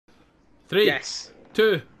3, Yes.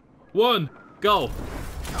 2, 1, go.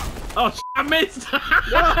 Oh, I missed.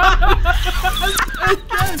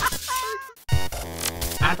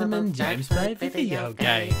 Adam and James play video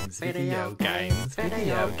games. Video games.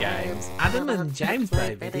 Video games. Adam and James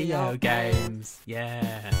play video games.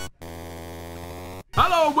 Yeah.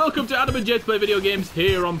 Hello and welcome to Adam and James Play Video Games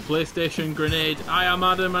here on PlayStation Grenade. I am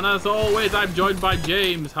Adam and as always I'm joined by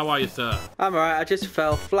James. How are you, sir? I'm alright, I just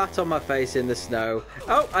fell flat on my face in the snow.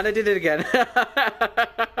 Oh, and I did it again.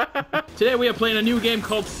 Today we are playing a new game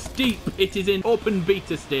called Steep. It is in open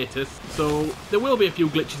beta status, so there will be a few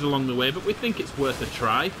glitches along the way, but we think it's worth a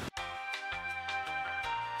try.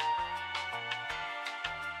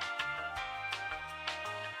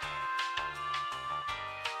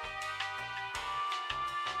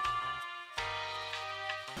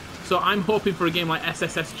 So I'm hoping for a game like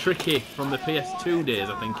SSS Tricky from the PS2 days,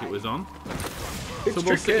 I think it was on. It's so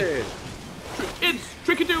we'll tricky. It's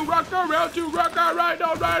tricky to rock around, right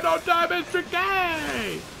on time, it's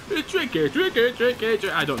tricky! It's tricky.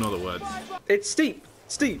 I don't know the words. It's steep.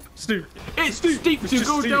 It's steep steep to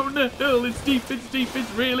go down the hill, it's steep,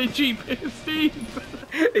 it's really cheap, it's steep.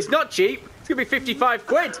 It's not cheap, it's gonna be 55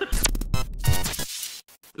 quid.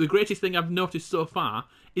 The greatest thing I've noticed so far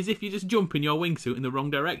is if you just jump in your wingsuit in the wrong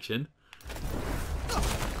direction,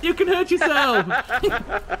 you can hurt yourself.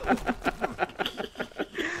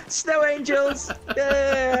 Snow angels.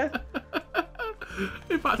 Yeah.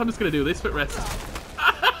 In fact, I'm just going to do this for rest.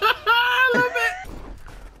 I love it.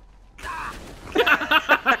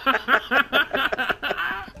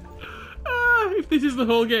 If this is the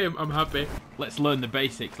whole game, I'm happy. Let's learn the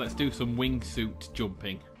basics. Let's do some wingsuit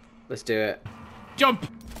jumping. Let's do it. Jump!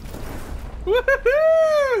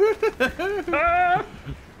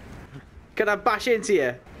 Can I bash into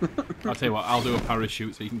you? I'll tell you what, I'll do a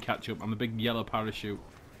parachute so you can catch up. I'm a big yellow parachute.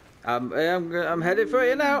 I'm headed for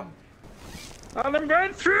you now. And I'm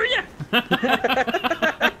going through you.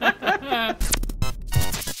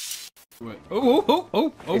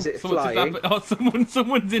 Oh! Is it flying? Oh,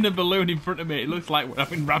 someone's in a balloon in front of me. It looks like we're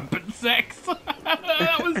having rampant sex.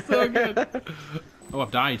 That was so good. Oh, I've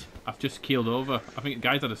died. I've just keeled over. I think the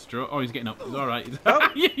guy's had a stroke. Oh, he's getting up. He's alright. Oh,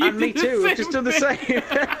 and me too. I've just done the same.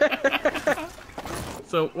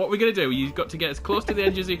 So what we're going to do, you've got to get as close to the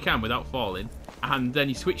edge as you can without falling. And then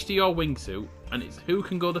you switch to your wingsuit. And it's who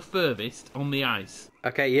can go the furthest on the ice.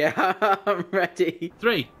 Okay, yeah. I'm ready.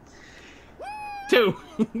 3, 2,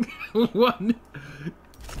 1.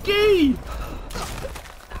 Ski!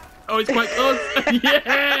 Oh, it's quite close.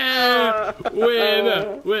 Yeah!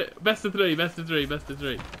 Winner! Best of three. I'm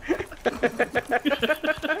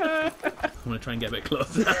going to try and get a bit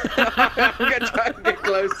closer. I'm going to try and get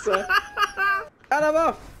closer. And I'm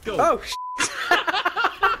off. Go. Oh,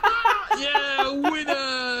 yeah,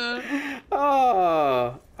 winner!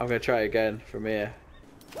 Oh, I'm going to try again from here.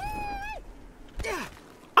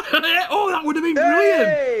 Oh, that would have been brilliant!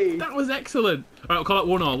 Hey! That was excellent. All right, I'll call it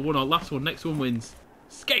 1-1. Last one. Next one wins.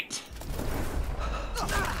 Skate!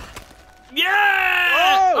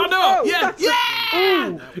 Yeah! Oh no! Oh, Yeah!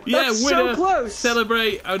 Ooh, Yeah, that's winner! so close.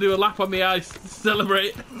 Celebrate! I'll do a lap on the ice.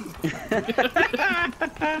 Celebrate!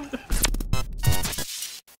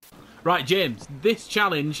 Right, James. This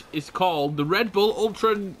challenge is called the Red Bull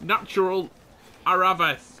Ultra Natural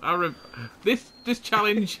Aravis. This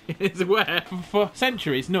challenge is where, for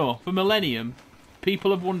centuries, no, for millennium,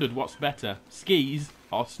 people have wondered what's better, skis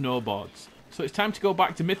or snowboards. So it's time to go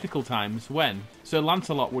back to mythical times when Sir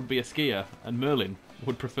Lancelot would be a skier and Merlin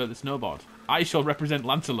would prefer the snowboard. I shall represent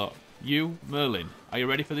Lancelot. You, Merlin. Are you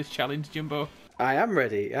ready for this challenge, Jimbo? I am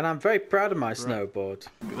ready, and I'm very proud of my snowboard.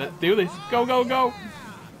 Let's do this. Go, go, go.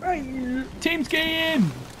 Team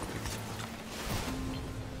skiing!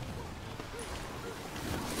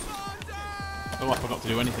 Oh, I forgot to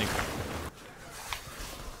do anything.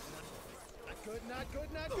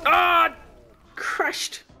 Ah!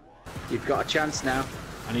 Crashed! You've got a chance now.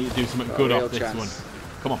 I need to do something Got a good real off this chance. one.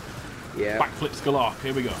 Come on. Yeah. Backflips galore.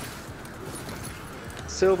 Here we go.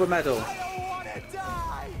 Silver medal.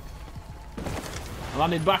 I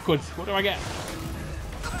landed backwards. What do I get?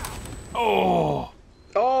 Oh!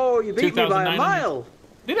 Oh, you beat me by a mile!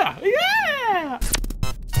 Did I? Yeah!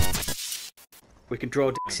 We can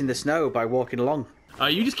draw dicks in the snow by walking along.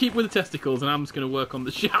 You just keep with the testicles and I'm just going to work on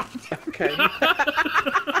the shaft. Okay.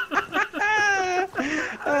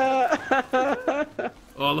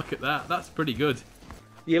 Oh, look at that. That's pretty good.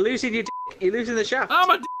 You're losing your dick. You're losing the shaft. Oh,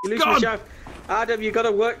 my You're dick's losing the gone! shaft. Adam, you've got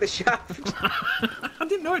to work the shaft. I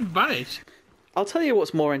didn't know it'd vanish. I'll tell you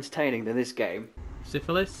what's more entertaining than this game.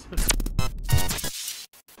 Syphilis.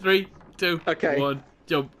 3, 2, Okay. 1,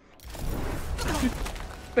 jump.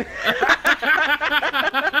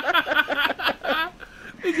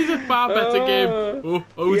 Better game. Oh,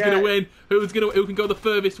 who's Yeah. gonna win? Who can go the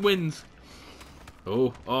furthest wins?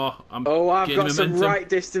 Oh, I'm I've getting got some momentum. right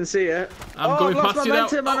distance here. I'm going I've lost past you now.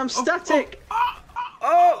 momentum and I'm static. Who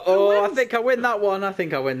I wins? think I win that one. I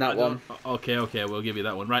think I win that one. Okay, we'll give you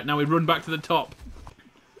that one. Right, now we run back to the top.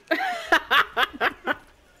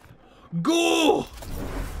 Go!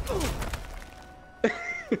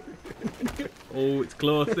 Oh, it's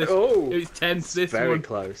close. It's tense, this Very one.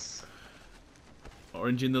 close.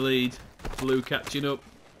 Orange in the lead. Blue catching up.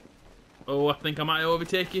 Oh, I think I might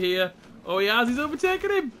overtake you here. Oh, he has. He's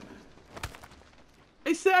overtaken him.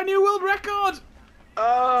 He set a new world record.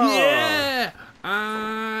 Oh! Yeah!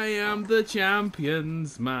 I am the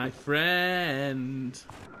champions, my friend.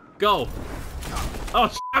 Go. Oh,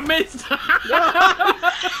 I missed.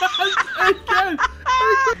 Again.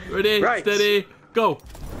 Ready, Right. steady, go.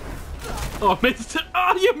 Oh, I missed.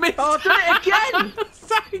 Oh, you missed. Oh, I did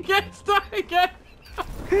it again! Start again.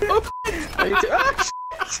 Oh,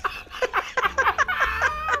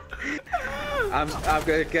 I'm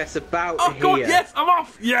going to guess about oh here. God, yes, I'm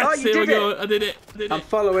off. Yes, Oh, you here we did go. it. I did it. I'm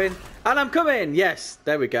following, and I'm coming. Yes,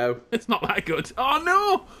 there we go. It's not that good. Oh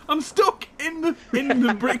no, I'm stuck in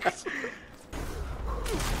the bricks.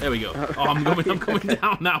 There we go. Oh, I'm coming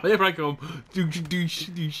down now. Here I come.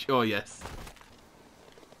 Oh yes.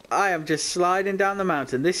 I am just sliding down the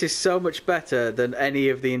mountain. This is so much better than any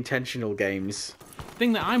of the intentional games.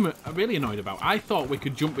 Thing that I'm really annoyed about, I thought we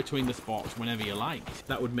could jump between the spots whenever you liked.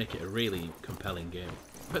 That would make it a really compelling game.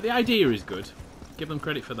 But the idea is good. Give them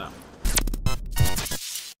credit for that.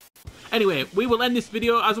 Anyway, we will end this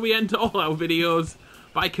video, as we end all our videos,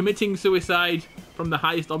 by committing suicide from the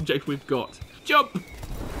highest object we've got. Jump!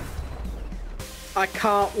 I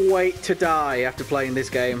can't wait to die after playing this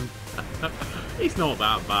game. It's not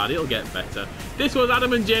that bad, it'll get better. This was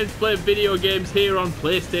Adam and James Play Video Games here on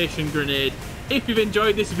PlayStation Grenade. If you've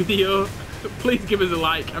enjoyed this video, please give us a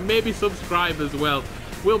like and maybe subscribe as well.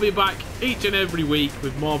 We'll be back each and every week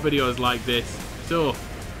with more videos like this. So,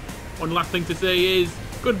 one last thing to say is,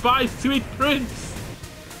 goodbye, sweet prince!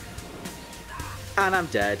 And I'm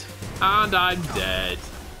dead. And I'm dead.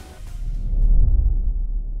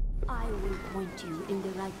 I will point you in the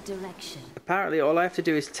right direction. Apparently all I have to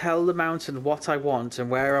do is tell the mountain what I want and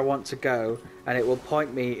where I want to go, and it will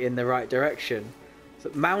point me in the right direction.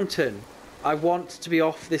 So, mountain, I want to be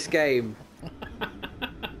off this game.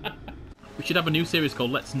 We should have a new series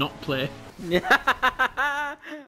called Let's Not Play.